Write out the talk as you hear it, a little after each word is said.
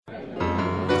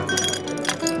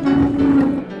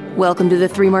Welcome to the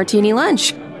Three Martini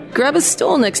Lunch. Grab a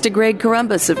stool next to Greg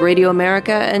Columbus of Radio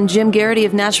America and Jim Garrity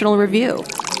of National Review.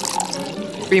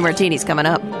 Three Martinis coming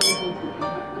up.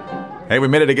 Hey, we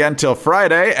made it again till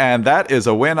Friday, and that is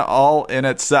a win all in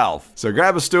itself. So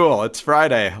grab a stool. It's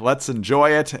Friday. Let's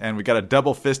enjoy it. And we got a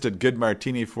double-fisted good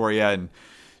martini for you. And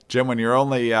Jim, when you're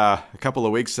only a couple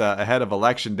of weeks ahead of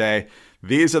Election Day,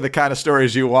 these are the kind of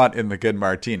stories you want in the good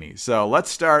martini. So let's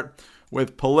start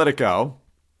with Politico,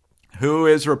 who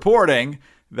is reporting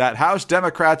that House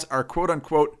Democrats are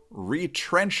quote-unquote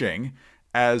retrenching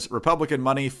as Republican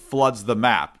money floods the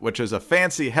map, which is a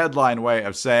fancy headline way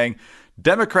of saying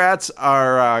Democrats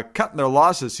are cutting their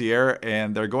losses here,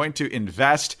 and they're going to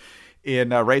invest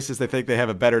in races they think they have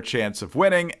a better chance of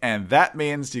winning. And that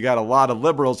means you got a lot of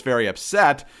liberals very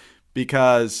upset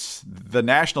because the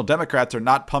National Democrats are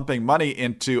not pumping money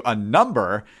into a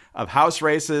number of House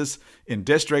races in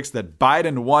districts that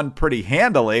Biden won pretty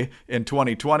handily in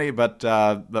 2020, but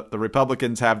the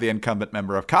Republicans have the incumbent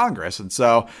member of Congress. And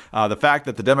so the fact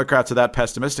that the Democrats are that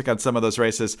pessimistic on some of those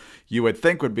races, you would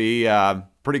think would be a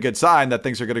pretty good sign that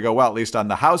things are going to go well, at least on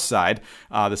the House side.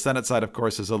 The Senate side, of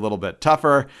course, is a little bit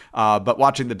tougher, but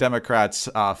watching the Democrats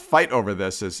fight over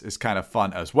this is kind of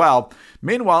fun as well.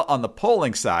 Meanwhile, on the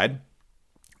polling side,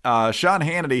 Sean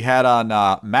Hannity had on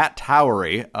Matt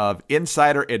Towery of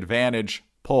Insider Advantage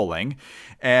Polling,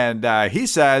 and he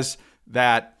says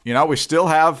that, we still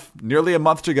have nearly a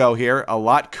month to go here. A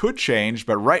lot could change,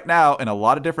 but right now, in a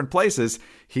lot of different places,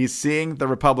 he's seeing the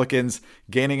Republicans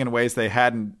gaining in ways they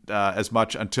hadn't as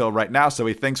much until right now, so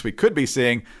he thinks we could be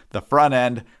seeing the front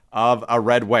end of a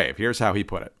red wave. Here's how he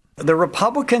put it. The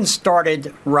Republicans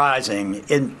started rising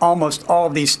in almost all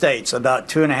of these states about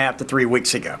 2.5 to 3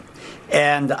 weeks ago.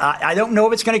 And I don't know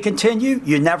if it's going to continue.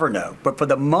 You never know. But for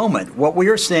the moment, what we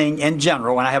are seeing in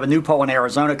general, and I have a new poll in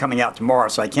Arizona coming out tomorrow,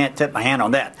 so I can't tip my hand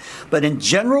on that. But in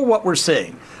general, what we're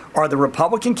seeing are the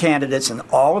Republican candidates in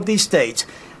all of these states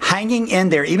hanging in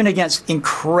there, even against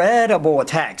incredible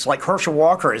attacks like Herschel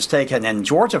Walker has taken in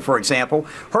Georgia, for example.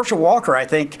 Herschel Walker, I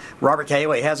think Robert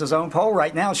Cayley has his own poll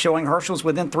right now showing Herschel's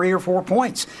within 3 or 4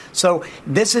 points. So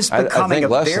this is becoming a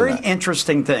very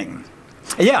interesting thing.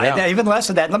 Yeah, even less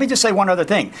than that. Let me just say one other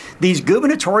thing. These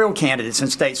gubernatorial candidates in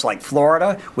states like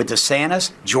Florida with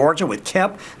DeSantis, Georgia with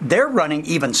Kemp, they're running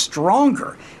even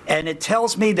stronger. And it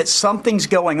tells me that something's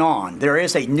going on. There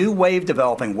is a new wave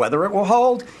developing. Whether it will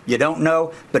hold, you don't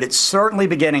know, but it's certainly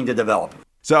beginning to develop.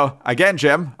 So again,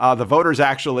 Jim, the voters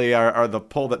actually are the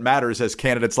poll that matters, as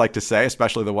candidates like to say,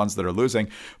 especially the ones that are losing.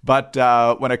 But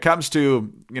when it comes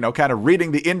to, kind of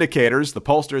reading the indicators, the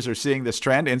pollsters are seeing this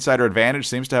trend. Insider Advantage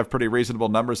seems to have pretty reasonable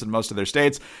numbers in most of their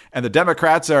states. And the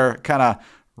Democrats are kind of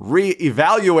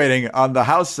re-evaluating on the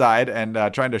House side and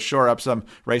trying to shore up some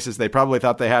races they probably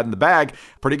thought they had in the bag.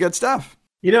 Pretty good stuff.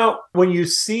 When you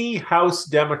see House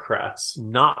Democrats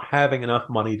not having enough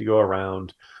money to go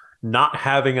around, not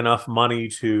having enough money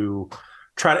to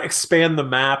try to expand the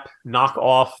map, knock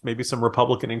off maybe some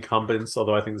Republican incumbents,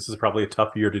 although I think this is probably a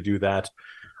tough year to do that,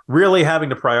 really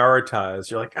having to prioritize.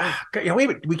 You're like, wait a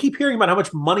minute, we keep hearing about how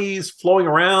much money is flowing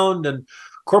around and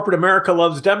corporate America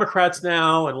loves Democrats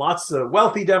now and lots of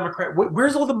wealthy Democrats.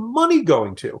 Where's all the money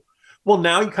going to? Well,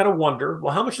 now you kind of wonder,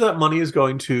 how much of that money is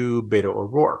going to Beto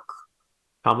O'Rourke?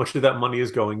 How much of that money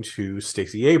is going to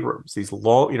Stacey Abrams? These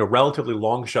relatively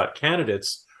long shot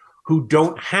candidates who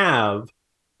don't have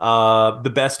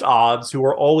the best odds, who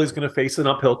are always going to face an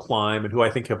uphill climb, and who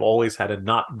I think have always had a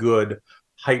not good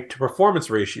height to performance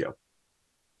ratio.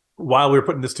 While we were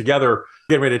putting this together,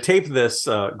 getting ready to tape this,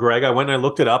 Greg, I went and I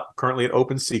looked it up, currently at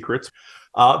Open Secrets.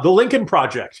 The Lincoln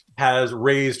Project has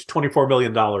raised $24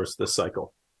 million this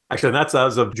cycle. Actually, that's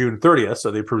as of June 30th,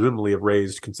 so they presumably have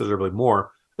raised considerably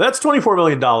more. That's $24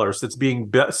 million that's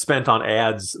being spent on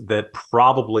ads that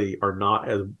probably are not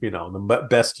as, the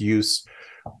best use.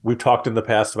 We've talked in the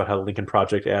past about how the Lincoln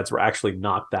Project ads were actually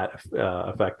not that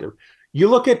effective. You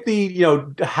look at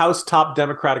the, House top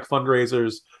Democratic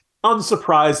fundraisers,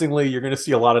 unsurprisingly, you're going to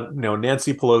see a lot of,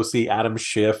 Nancy Pelosi, Adam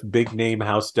Schiff, big name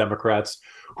House Democrats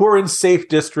who are in safe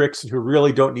districts and who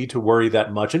really don't need to worry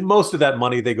that much. And most of that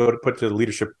money they go to put to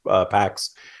leadership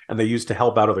PACs and they use to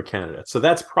help out other candidates. So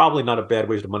that's probably not a bad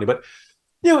waste of money. But,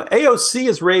 AOC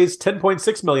has raised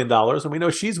 $10.6 million, and we know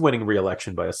she's winning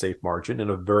re-election by a safe margin in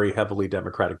a very heavily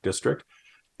Democratic district.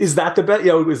 Is that the best?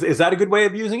 Is that a good way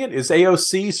of using it? Is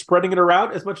AOC spreading it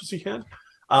around as much as she can?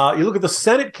 You look at the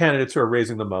Senate candidates who are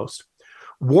raising the most.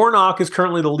 Warnock is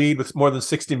currently the lead with more than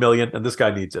 60 million, and this guy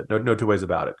needs it. No two ways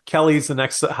about it. Kelly's the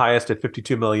next highest at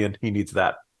 52 million. He needs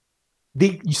that.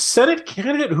 The Senate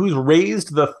candidate who's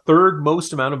raised the third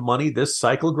most amount of money this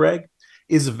cycle, Greg,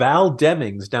 is Val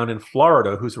Demings down in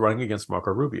Florida, who's running against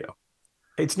Marco Rubio.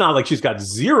 It's not like she's got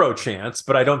zero chance,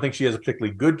 but I don't think she has a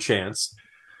particularly good chance.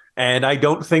 And I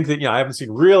don't think that, I haven't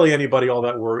seen really anybody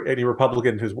any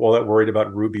Republican who's all that worried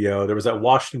about Rubio. There was that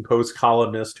Washington Post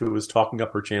columnist who was talking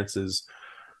up her chances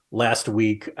last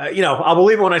week. I'll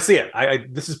believe it when I see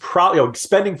it. This is probably,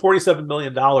 spending $47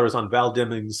 million on Val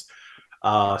Demings'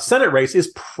 Senate race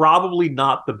is probably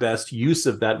not the best use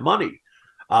of that money.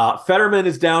 Fetterman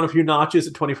is down a few notches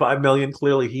at $25 million.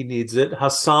 Clearly, he needs it.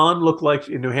 Hassan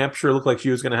in New Hampshire looked like she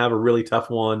was going to have a really tough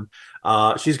one.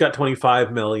 She's got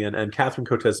 $25 million, and Catherine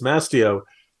Cortez Masto,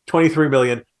 $23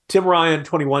 million. Tim Ryan,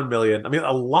 $21 million. I mean,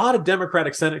 a lot of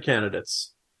Democratic Senate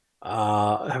candidates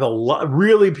have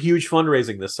really huge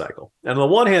fundraising this cycle. And on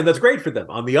the one hand, that's great for them.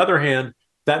 On the other hand,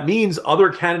 that means other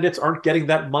candidates aren't getting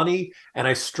that money, and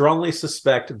I strongly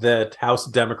suspect that House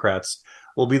Democrats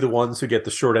will be the ones who get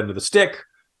the short end of the stick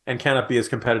and cannot be as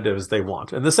competitive as they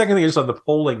want. And the second thing is on the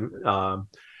polling,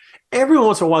 every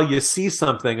once in a while you see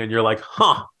something and you're like,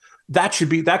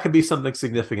 that could be something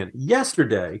significant.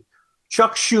 Yesterday,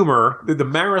 Chuck Schumer, the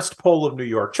Marist poll of New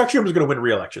York, Chuck Schumer is going to win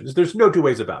re-election. There's no two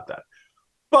ways about that.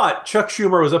 But Chuck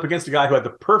Schumer was up against a guy who had the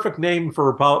perfect name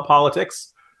for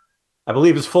politics. I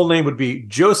believe his full name would be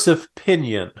Joseph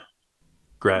Pinion,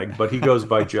 Greg, but he goes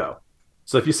by Joe.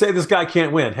 So if you say this guy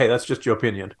can't win, hey, that's just Joe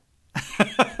Pinion.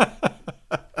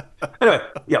 Anyway,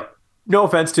 no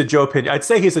offense to Joe Pinion. I'd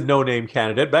say he's a no-name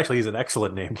candidate, but actually he's an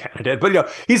excellent name candidate.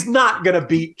 But, he's not going to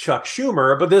beat Chuck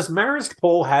Schumer. But this Marist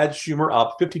poll had Schumer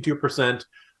up 52%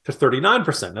 to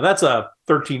 39%. Now, that's a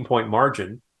 13-point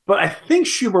margin. But I think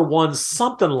Schumer won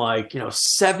something like,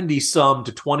 70-some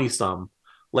to 20-some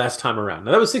last time around.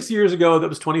 Now, that was 6 years ago. That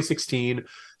was 2016.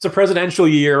 It's a presidential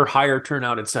year, higher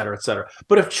turnout, et cetera, et cetera.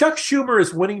 But if Chuck Schumer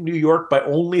is winning New York by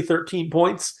only 13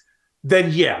 points,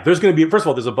 then there's going to be, first of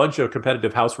all, there's a bunch of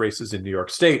competitive House races in New York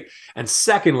State. And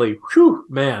secondly,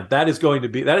 that is going to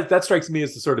be, that strikes me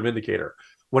as the sort of indicator.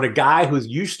 When a guy who's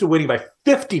used to winning by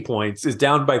 50 points is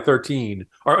down by 13,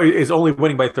 or is only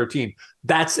winning by 13,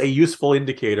 that's a useful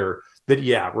indicator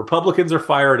that, Republicans are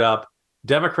fired up.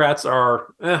 Democrats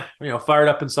are, fired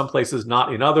up in some places,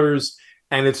 not in others.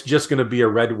 And it's just going to be a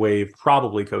red wave,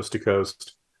 probably coast to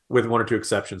coast, with one or two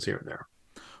exceptions here and there.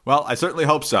 Well, I certainly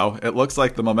hope so. It looks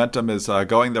like the momentum is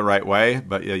going the right way,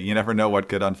 but you never know what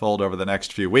could unfold over the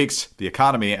next few weeks. The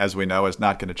economy, as we know, is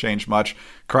not going to change much.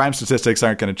 Crime statistics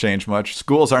aren't going to change much.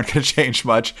 Schools aren't going to change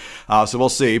much. So we'll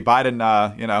see. Biden,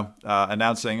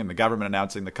 announcing, and the government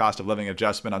announcing the cost of living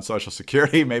adjustment on Social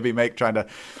Security, maybe trying to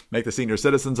make the senior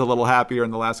citizens a little happier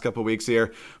in the last couple of weeks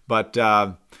here. But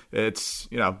it's,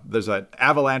 there's an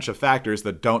avalanche of factors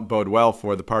that don't bode well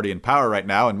for the party in power right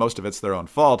now, and most of it's their own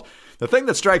fault. The thing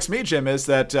that strikes me, Jim, is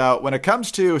that when it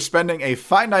comes to spending a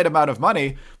finite amount of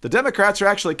money, the Democrats are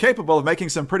actually capable of making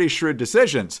some pretty shrewd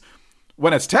decisions.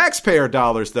 When it's taxpayer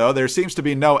dollars, though, there seems to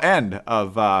be no end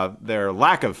of their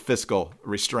lack of fiscal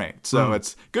restraint. So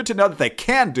it's good to know that they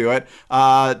can do it.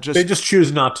 They just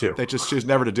choose not to. They just choose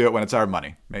never to do it when it's our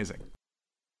money. Amazing.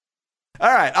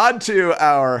 All right, on to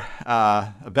our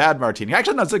bad martini.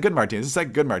 Actually, no, it's a good martini. This is a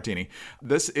good martini.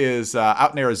 This is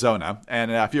out in Arizona.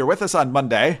 And if you're with us on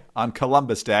Monday, on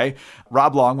Columbus Day,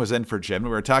 Rob Long was in for Jim. We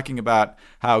were talking about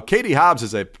how Katie Hobbs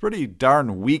is a pretty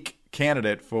darn weak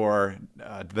candidate for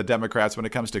the Democrats when it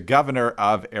comes to governor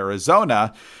of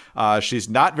Arizona. She's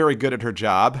not very good at her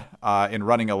job in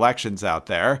running elections out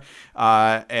there.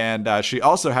 And she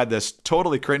also had this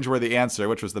totally cringeworthy answer,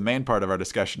 which was the main part of our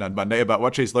discussion on Monday, about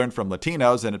what she's learned from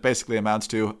Latinos. And it basically amounts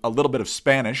to a little bit of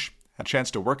Spanish, a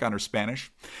chance to work on her Spanish.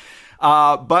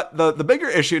 But the bigger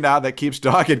issue now that keeps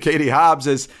dogging Katie Hobbs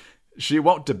is she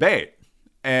won't debate.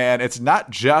 And it's not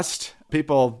just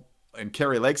people in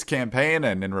Kari Lake's campaign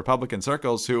and in Republican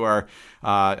circles who are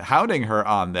hounding her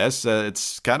on this.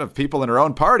 It's kind of people in her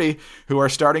own party who are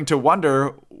starting to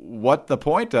wonder what the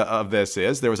point of this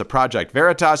is. There was a Project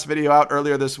Veritas video out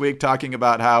earlier this week talking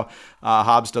about how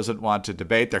Hobbs doesn't want to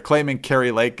debate. They're claiming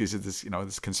Kari Lake is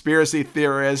this conspiracy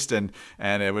theorist, and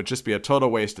it would just be a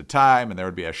total waste of time, and there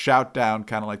would be a shout down,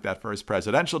 kind of like that first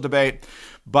presidential debate.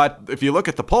 But if you look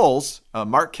at the polls,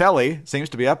 Mark Kelly seems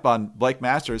to be up on Blake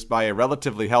Masters by a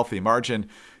relatively healthy margin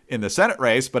in the Senate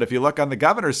race. But if you look on the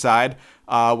governor's side,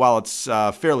 while it's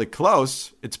fairly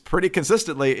close, it's pretty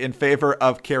consistently in favor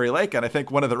of Kari Lake. And I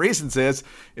think one of the reasons is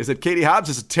that Katie Hobbs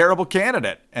is a terrible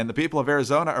candidate. And the people of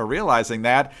Arizona are realizing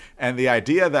that. And the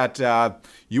idea that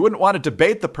you wouldn't want to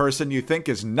debate the person you think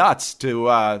is nuts to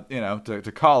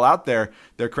call out their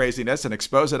craziness and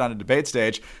expose it on a debate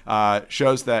stage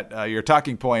shows that your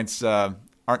talking points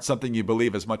aren't something you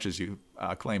believe as much as you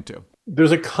claim to.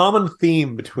 There's a common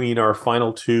theme between our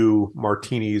final two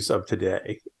martinis of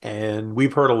today, and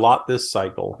we've heard a lot this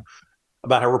cycle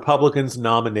about how Republicans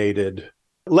nominated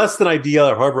less than ideal,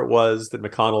 or however it was that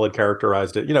McConnell had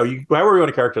characterized it. However you want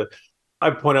to characterize it,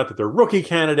 I point out that they're rookie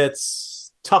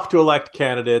candidates, tough to elect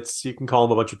candidates. You can call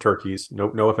them a bunch of turkeys.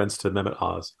 No offense to Mehmet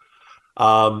Oz.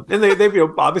 And they've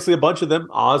obviously a bunch of them.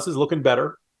 Oz is looking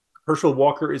better. Herschel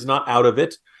Walker is not out of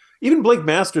it. Even Blake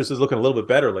Masters is looking a little bit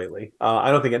better lately. I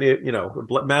don't think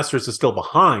Masters is still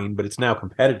behind, but it's now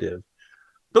competitive.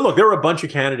 But look, there were a bunch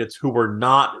of candidates who were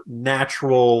not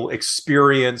natural,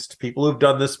 experienced, people who've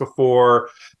done this before,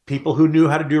 people who knew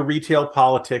how to do retail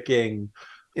politicking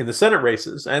in the Senate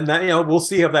races. And that, we'll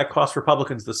see if that costs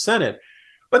Republicans the Senate.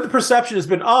 But the perception has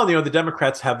been, the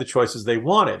Democrats have the choices they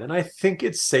wanted. And I think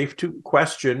it's safe to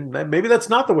question that maybe that's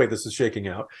not the way this is shaking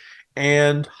out.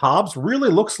 And Hobbs really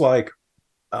looks like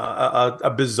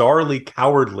a bizarrely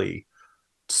cowardly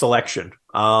selection.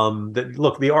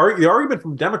 The argument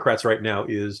from Democrats right now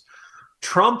is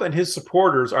Trump and his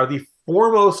supporters are the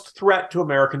foremost threat to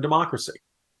American democracy,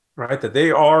 right? That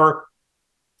they are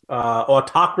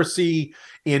autocracy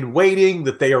in waiting,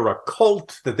 that they are a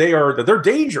cult, that they're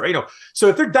danger. So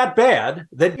if they're that bad,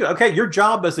 then your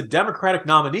job as a Democratic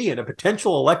nominee and a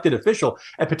potential elected official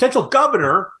and potential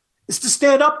governor is to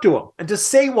stand up to them and to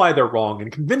say why they're wrong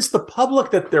and convince the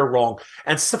public that they're wrong.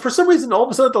 And so for some reason, all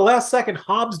of a sudden at the last second,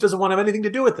 Hobbs doesn't want to have anything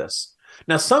to do with this.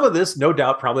 Now, some of this, no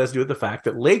doubt, probably has to do with the fact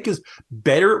that Lake is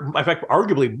better, in fact,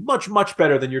 arguably much, much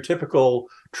better than your typical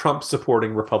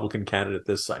Trump-supporting Republican candidate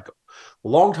this cycle.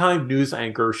 Longtime news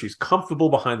anchor. She's comfortable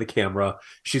behind the camera.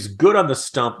 She's good on the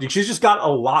stump. She's just got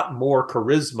a lot more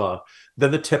charisma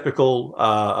than the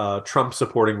typical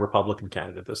Trump-supporting Republican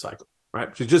candidate this cycle. Right?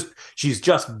 She's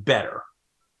just better.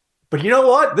 But you know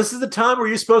what? This is the time where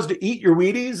you're supposed to eat your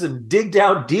Wheaties and dig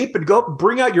down deep and go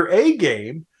bring out your A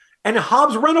game. And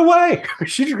Hobbs ran away.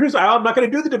 She agrees, I'm not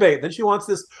going to do the debate. Then she wants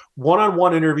this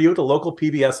one-on-one interview with a local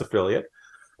PBS affiliate.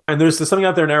 And there's something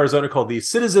out there in Arizona called the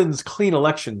Citizens Clean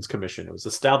Elections Commission. It was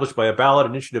established by a ballot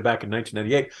initiative back in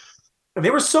 1998. And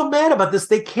they were so mad about this,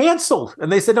 they canceled. And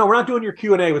they said, no, we're not doing your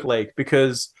Q&A with Lake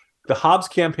because the Hobbs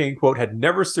campaign, quote, had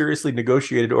never seriously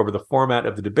negotiated over the format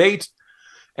of the debate.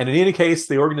 And in any case,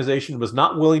 the organization was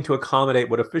not willing to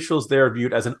accommodate what officials there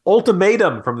viewed as an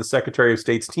ultimatum from the Secretary of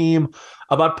State's team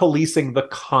about policing the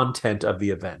content of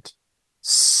the event.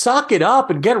 Suck it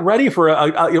up and get ready for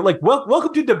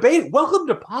welcome to debate. Welcome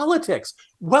to politics.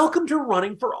 Welcome to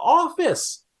running for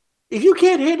office. If you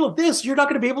can't handle this, you're not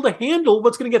going to be able to handle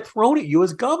what's going to get thrown at you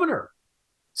as governor.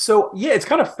 So, yeah, it's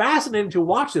kind of fascinating to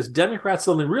watch this. Democrats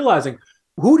suddenly realizing,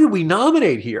 who did we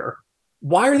nominate here?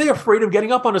 Why are they afraid of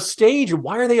getting up on a stage? And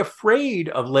why are they afraid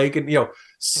of Lake? And,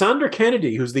 Sandra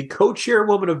Kennedy, who's the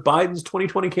co-chairwoman of Biden's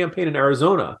 2020 campaign in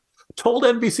Arizona, told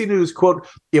NBC News, quote,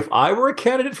 if I were a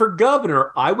candidate for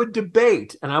governor, I would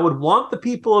debate and I would want the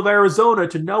people of Arizona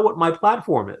to know what my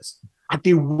platform is. At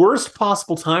the worst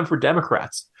possible time for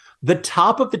Democrats, the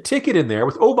top of the ticket in there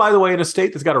with, by the way, in a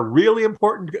state that's got a really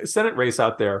important Senate race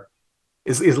out there,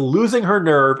 is losing her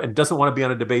nerve and doesn't want to be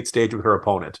on a debate stage with her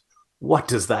opponent. What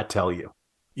does that tell you?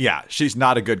 Yeah, she's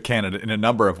not a good candidate in a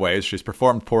number of ways. She's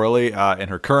performed poorly in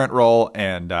her current role,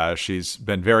 and she's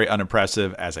been very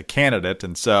unimpressive as a candidate.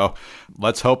 And so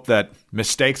let's hope that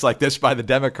mistakes like this by the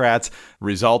Democrats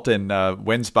result in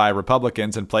wins by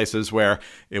Republicans in places where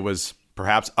it was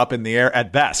perhaps up in the air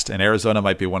at best. And Arizona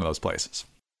might be one of those places.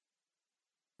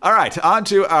 All right, on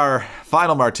to our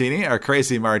final martini, our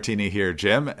crazy martini here,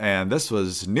 Jim. And this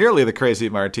was nearly the crazy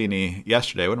martini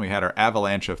yesterday when we had our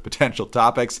avalanche of potential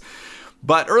topics.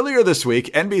 But earlier this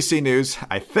week, NBC News,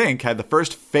 I think, had the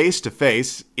first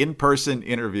face-to-face, in-person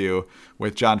interview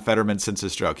with John Fetterman since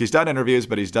his stroke. He's done interviews,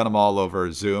 but he's done them all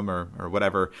over Zoom or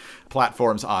whatever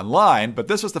platforms online. But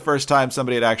this was the first time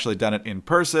somebody had actually done it in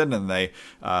person, and they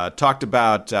talked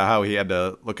about how he had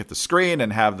to look at the screen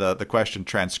and have the question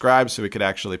transcribed so he could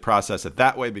actually process it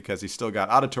that way because he's still got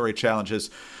auditory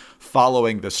challenges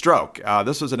following the stroke.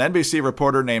 This was an NBC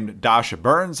reporter named Dasha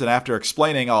Burns, and after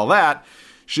explaining all that,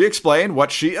 she explained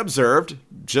what she observed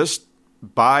just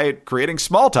by creating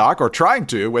small talk or trying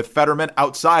to with Fetterman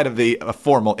outside of the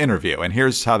formal interview. And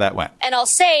here's how that went. And I'll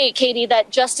say, Katie, that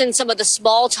just in some of the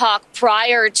small talk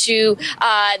prior to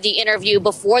the interview,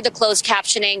 before the closed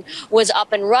captioning was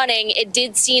up and running, it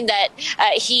did seem that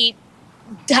he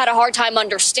had a hard time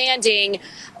understanding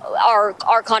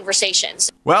our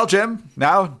conversations. Well, Jim,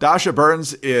 now Dasha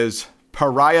Burns is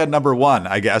pariah number one,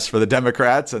 I guess, for the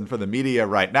Democrats and for the media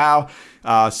right now.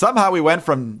 Somehow we went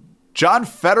from John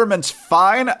Fetterman's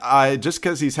fine, just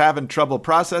because he's having trouble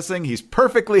processing. He's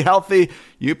perfectly healthy.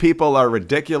 You people are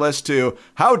ridiculous too.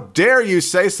 How dare you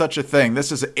say such a thing?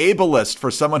 This is ableist for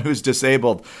someone who's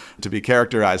disabled to be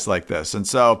characterized like this. And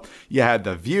so you had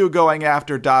The View going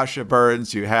after Dasha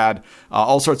Burns. You had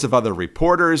all sorts of other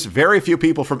reporters, very few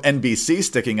people from NBC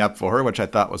sticking up for her, which I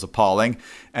thought was appalling.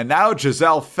 And now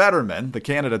Giselle Fetterman, the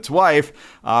candidate's wife,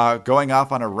 going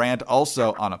off on a rant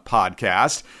also on a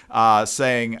podcast,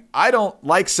 saying, I don't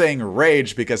like saying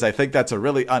rage because I think that's a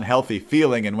really unhealthy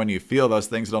feeling. And when you feel those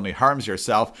things, it only harms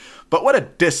yourself. But what a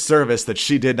disservice that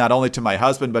she did not only to my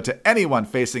husband, but to anyone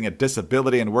facing a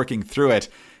disability and working through it.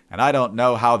 And I don't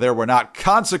know how there were not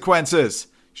consequences.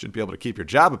 You shouldn't be able to keep your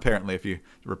job, apparently, if you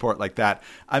report like that.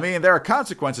 I mean, there are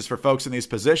consequences for folks in these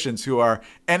positions who are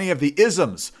any of the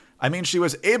isms. I mean, she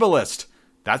was ableist.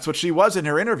 That's what she was in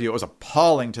her interview. It was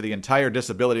appalling to the entire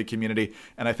disability community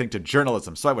and I think to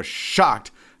journalism. So I was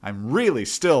shocked. I'm really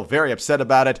still very upset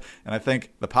about it. And I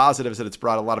think the positive is that it's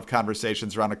brought a lot of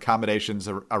conversations around accommodations,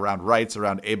 around rights,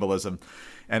 around ableism,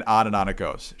 and on it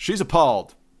goes. She's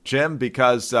appalled, Jim,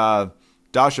 because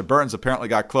Dasha Burns apparently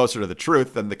got closer to the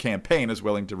truth than the campaign is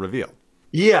willing to reveal.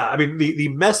 Yeah, I mean, the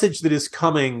message that is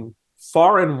coming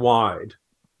far and wide,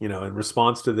 in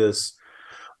response to this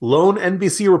lone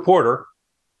NBC reporter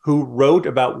who wrote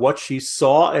about what she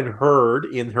saw and heard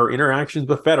in her interactions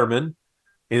with Fetterman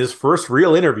in his first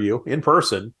real interview in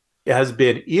person, has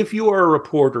been, if you are a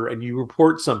reporter and you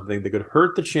report something that could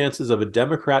hurt the chances of a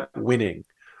Democrat winning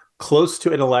close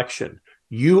to an election,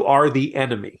 you are the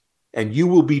enemy and you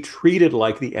will be treated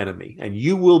like the enemy. And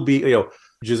you will be,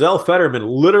 Giselle Fetterman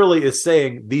literally is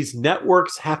saying these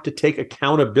networks have to take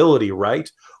accountability, right?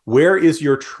 Where is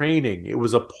your training? It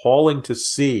was appalling to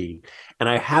see. And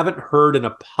I haven't heard an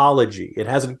apology. It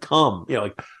hasn't come.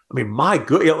 My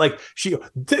good,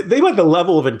 they like the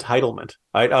level of entitlement,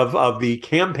 right, of the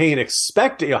campaign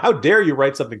expecting. How dare you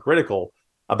write something critical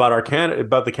about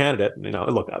about the candidate?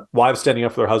 Look, wives standing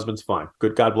up for their husbands, fine,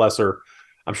 good, God bless her.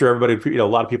 I'm sure everybody, a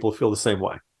lot of people feel the same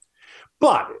way.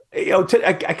 But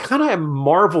I kind of am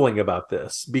marveling about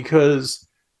this because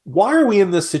why are we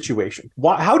in this situation?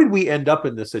 How did we end up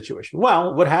in this situation?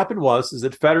 Well, what happened is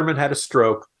that Fetterman had a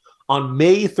stroke on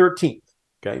May 13th.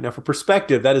 Okay, now for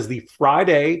perspective, that is the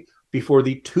Friday before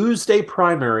the Tuesday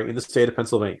primary in the state of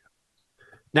Pennsylvania.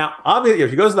 Now, obviously, if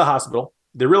he goes to the hospital,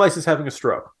 they realize he's having a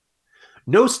stroke.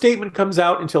 No statement comes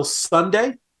out until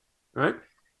Sunday, right?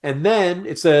 And then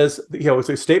it says, it's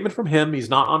a statement from him.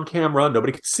 He's not on camera.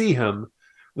 Nobody can see him.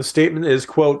 The statement is,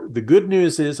 quote, "The good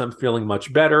news is I'm feeling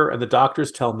much better, and the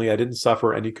doctors tell me I didn't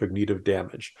suffer any cognitive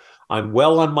damage. I'm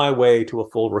well on my way to a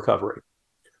full recovery."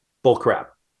 Bull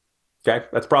crap. Okay,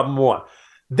 that's problem one.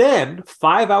 Then,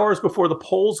 5 hours before the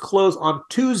polls close on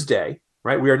Tuesday,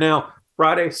 right? We are now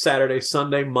Friday, Saturday,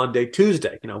 Sunday, Monday,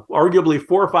 Tuesday, arguably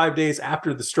 4 or 5 days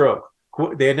after the stroke.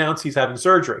 They announce he's having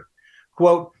surgery.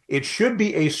 Quote, "It should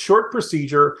be a short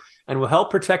procedure and will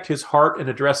help protect his heart and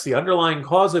address the underlying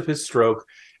cause of his stroke,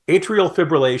 atrial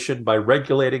fibrillation, by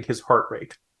regulating his heart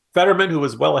rate." Fetterman, who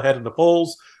was well ahead in the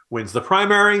polls, wins the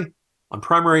primary. On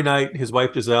primary night, his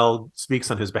wife Giselle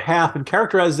speaks on his behalf and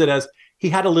characterizes it as he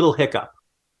had a little hiccup.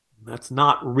 That's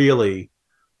not really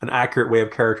an accurate way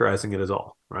of characterizing it at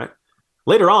all, right?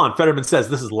 Later on, Fetterman says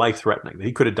this is life-threatening, that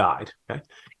he could have died. Okay?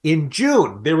 In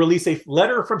June, they release a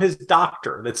letter from his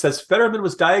doctor that says Fetterman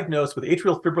was diagnosed with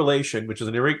atrial fibrillation, which is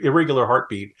an irregular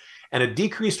heartbeat, and a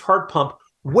decreased heart pump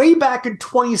way back in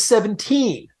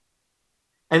 2017.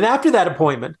 And after that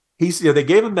appointment, they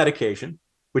gave him medication,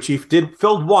 which he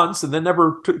filled once and then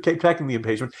never kept taking the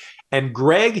inpatient. And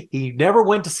Greg, he never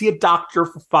went to see a doctor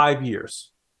for 5 years.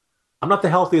 I'm not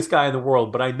the healthiest guy in the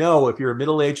world, but I know if you're a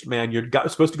middle-aged man, you're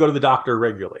supposed to go to the doctor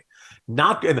regularly.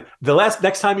 And the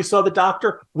next time you saw the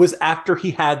doctor was after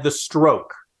he had the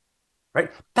stroke,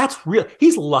 right? That's real.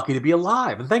 He's lucky to be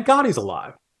alive, and thank God he's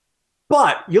alive.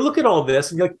 But you look at all this,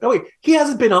 and you're like, oh wait, he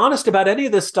hasn't been honest about any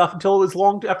of this stuff until it was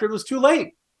long after it was too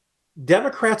late.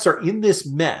 Democrats are in this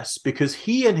mess because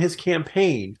he and his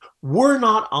campaign were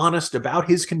not honest about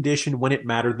his condition when it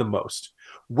mattered the most.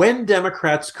 When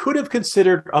Democrats could have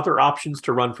considered other options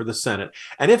to run for the Senate.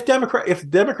 And if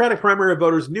Democratic primary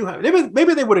voters knew how,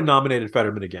 maybe they would have nominated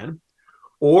Fetterman again.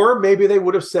 Or maybe they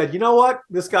would have said, you know what,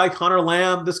 this guy Connor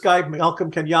Lamb, this guy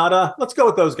Malcolm Kenyatta, let's go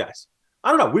with those guys. I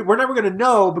don't know. We're never going to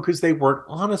know because they weren't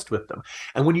honest with them.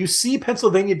 And when you see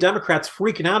Pennsylvania Democrats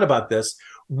freaking out about this,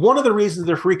 one of the reasons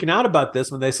they're freaking out about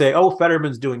this when they say, oh,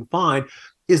 Fetterman's doing fine,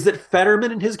 is that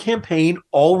Fetterman and his campaign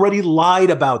already lied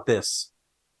about this.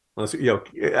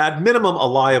 At minimum, a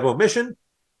lie of omission,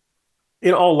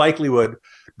 in all likelihood,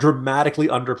 dramatically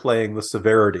underplaying the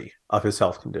severity of his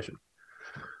health condition.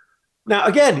 Now,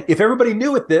 again, if everybody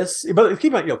knew at this, but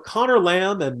keep in mind, Connor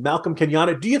Lamb and Malcolm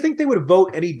Kenyatta, do you think they would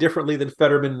vote any differently than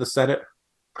Fetterman in the Senate?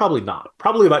 Probably not.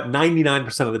 Probably about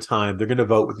 99% of the time, they're going to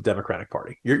vote with the Democratic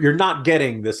Party. You're not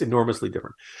getting this enormously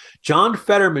different. John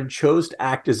Fetterman chose to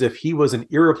act as if he was an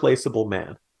irreplaceable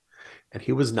man, and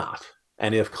he was not.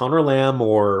 And if Connor Lamb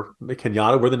or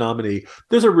Kenyatta were the nominee,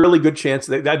 there's a really good chance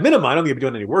that at minimum, I don't think they'd be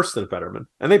doing any worse than Fetterman.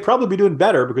 And they'd probably be doing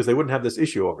better because they wouldn't have this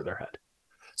issue over their head.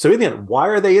 So in the end, why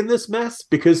are they in this mess?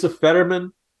 Because of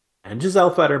Fetterman and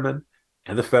Giselle Fetterman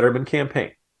and the Fetterman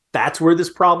campaign. That's where this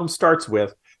problem starts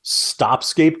with. Stop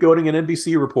scapegoating an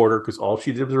NBC reporter because all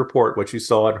she did was report what she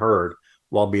saw and heard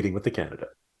while meeting with the candidate.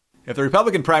 If the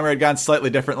Republican primary had gone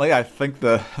slightly differently, I think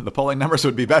the polling numbers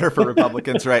would be better for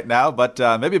Republicans right now. But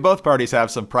maybe both parties have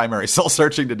some primary soul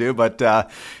searching to do. But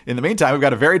in the meantime, we've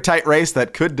got a very tight race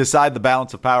that could decide the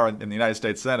balance of power in the United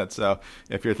States Senate. So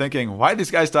if you're thinking, why are these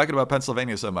guys talking about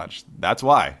Pennsylvania so much? That's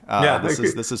why.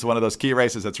 This is one of those key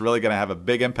races that's really going to have a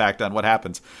big impact on what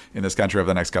happens in this country over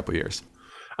the next couple of years.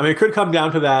 I mean, it could come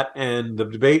down to that. And the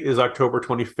debate is October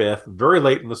 25th, very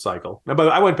late in the cycle. Now, but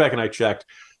I went back and I checked.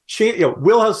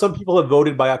 Some people have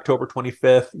voted by October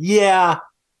 25th. Yeah,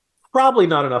 probably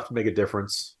not enough to make a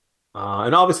difference.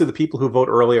 And obviously the people who vote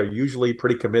early are usually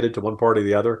pretty committed to one party or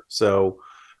the other. So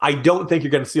I don't think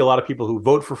you're going to see a lot of people who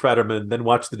vote for Fetterman, then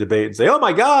watch the debate and say, oh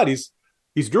my God, he's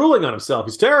drooling on himself.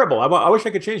 He's terrible. I wish I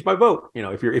could change my vote.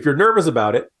 If you're nervous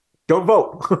about it, don't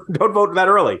vote. Don't vote that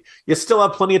early. You still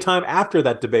have plenty of time after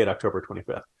that debate, October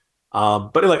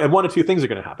 25th. But one of two things are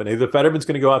going to happen. Either Fetterman's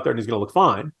going to go out there and he's going to look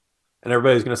fine, and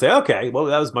everybody's going to say, okay, well,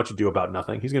 that was much ado about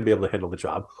nothing. He's going to be able to handle the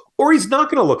job. Or he's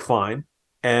not going to look fine.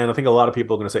 And I think a lot of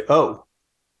people are going to say, oh,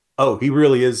 he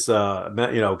really is, got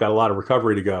a lot of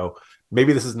recovery to go.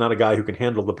 Maybe this is not a guy who can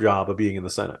handle the job of being in the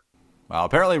Senate. Well,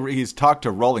 apparently he's talked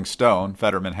to Rolling Stone,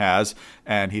 Fetterman has,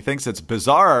 and he thinks it's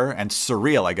bizarre and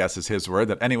surreal, I guess is his word,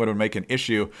 that anyone would make an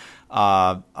issue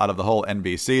out of the whole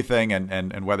NBC thing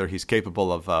and whether he's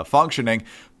capable of functioning.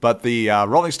 But the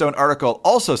Rolling Stone article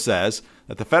also says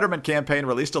that the Fetterman campaign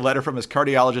released a letter from his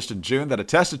cardiologist in June that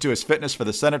attested to his fitness for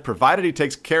the Senate, provided he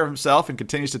takes care of himself and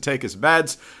continues to take his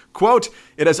meds. Quote,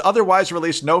 it has otherwise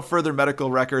released no further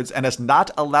medical records and has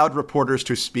not allowed reporters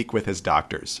to speak with his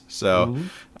doctors. So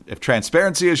if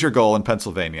transparency is your goal in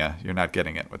Pennsylvania, you're not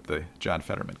getting it with the John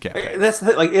Fetterman campaign. That's the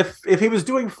thing. Like if he was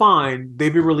doing fine,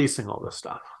 they'd be releasing all this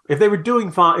stuff. If he was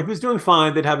doing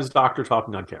fine, they'd have his doctor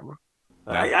talking on camera.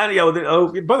 By the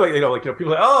way,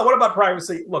 people say, oh, what about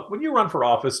privacy? Look, when you run for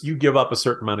office, you give up a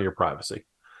certain amount of your privacy,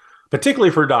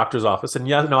 particularly for a doctor's office.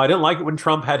 And I didn't like it when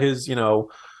Trump had his, the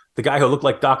guy who looked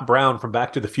like Doc Brown from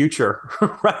Back to the Future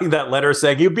writing that letter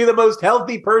saying, you'd be the most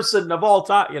healthy person of all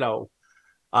time,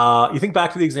 You think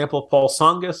back to the example of Paul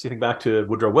Tsongas, you think back to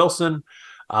Woodrow Wilson,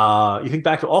 you think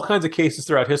back to all kinds of cases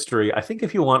throughout history. I think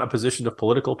if you want a position of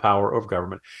political power over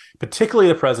government, particularly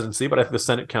the presidency, but I think the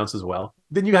Senate counts as well,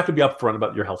 then you have to be upfront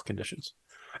about your health conditions.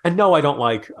 And no, I don't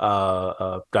like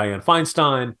Dianne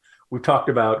Feinstein. We've talked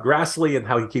about Grassley and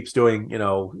how he keeps doing,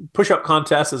 push-up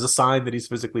contests as a sign that he's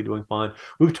physically doing fine.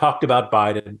 We've talked about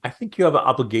Biden. I think you have an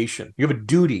obligation, you have a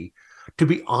duty to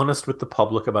be honest with the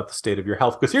public about the state of your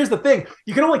health. Because here's the thing,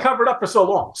 you can only cover it up for so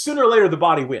long. Sooner or later, the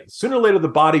body wins. Sooner or later, the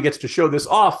body gets to show this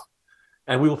off,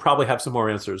 and we will probably have some more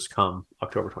answers come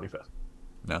October 25th.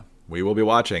 No, we will be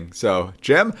watching. So,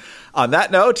 Jim, on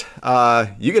that note,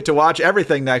 you get to watch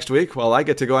everything next week while I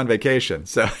get to go on vacation.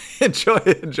 So enjoy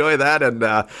that, and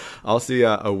I'll see you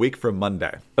a week from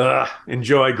Monday.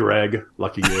 Enjoy, Greg.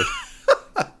 Lucky you.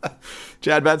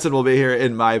 Chad Benson will be here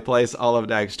in my place all of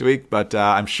next week, but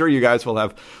I'm sure you guys will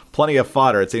have plenty of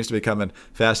fodder. It seems to be coming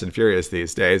fast and furious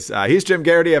these days. He's Jim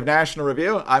Garrity of National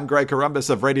Review. I'm Greg Corombos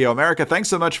of Radio America. Thanks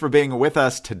so much for being with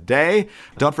us today.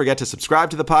 Don't forget to subscribe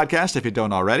to the podcast if you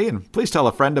don't already, and please tell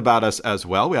a friend about us as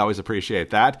well. We always appreciate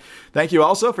that. Thank you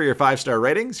also for your 5-star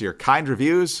ratings, your kind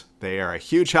reviews. They are a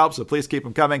huge help, so please keep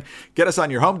them coming. Get us on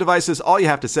your home devices. All you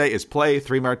have to say is play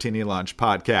 3 Martini Lunch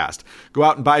podcast. Go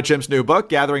out and buy Jim's new book,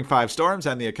 Gathering 5 Storms,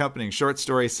 and the accompanying short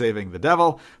story, Saving the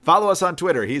Devil. Follow us on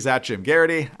Twitter. He's at Jim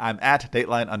Garrity. I'm at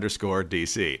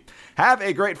Dateline_DC. Have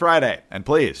a great Friday, and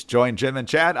please join Jim and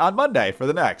Chad on Monday for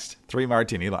the next 3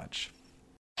 Martini Lunch.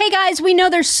 Hey guys, we know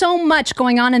there's so much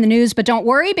going on in the news, but don't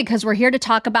worry because we're here to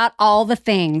talk about all the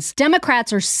things.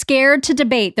 Democrats are scared to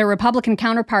debate their Republican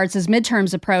counterparts as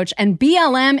midterms approach, and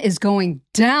BLM is going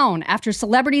down after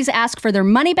celebrities ask for their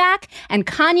money back and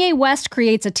Kanye West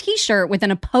creates a t-shirt with an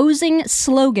opposing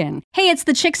slogan. Hey, it's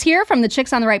the Chicks here from the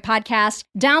Chicks on the Right podcast.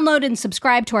 Download and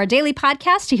subscribe to our daily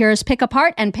podcast to hear us pick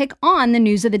apart and pick on the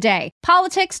news of the day.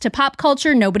 Politics to pop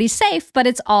culture, nobody's safe, but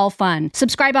it's all fun.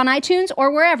 Subscribe on iTunes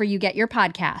or wherever you get your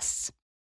podcasts.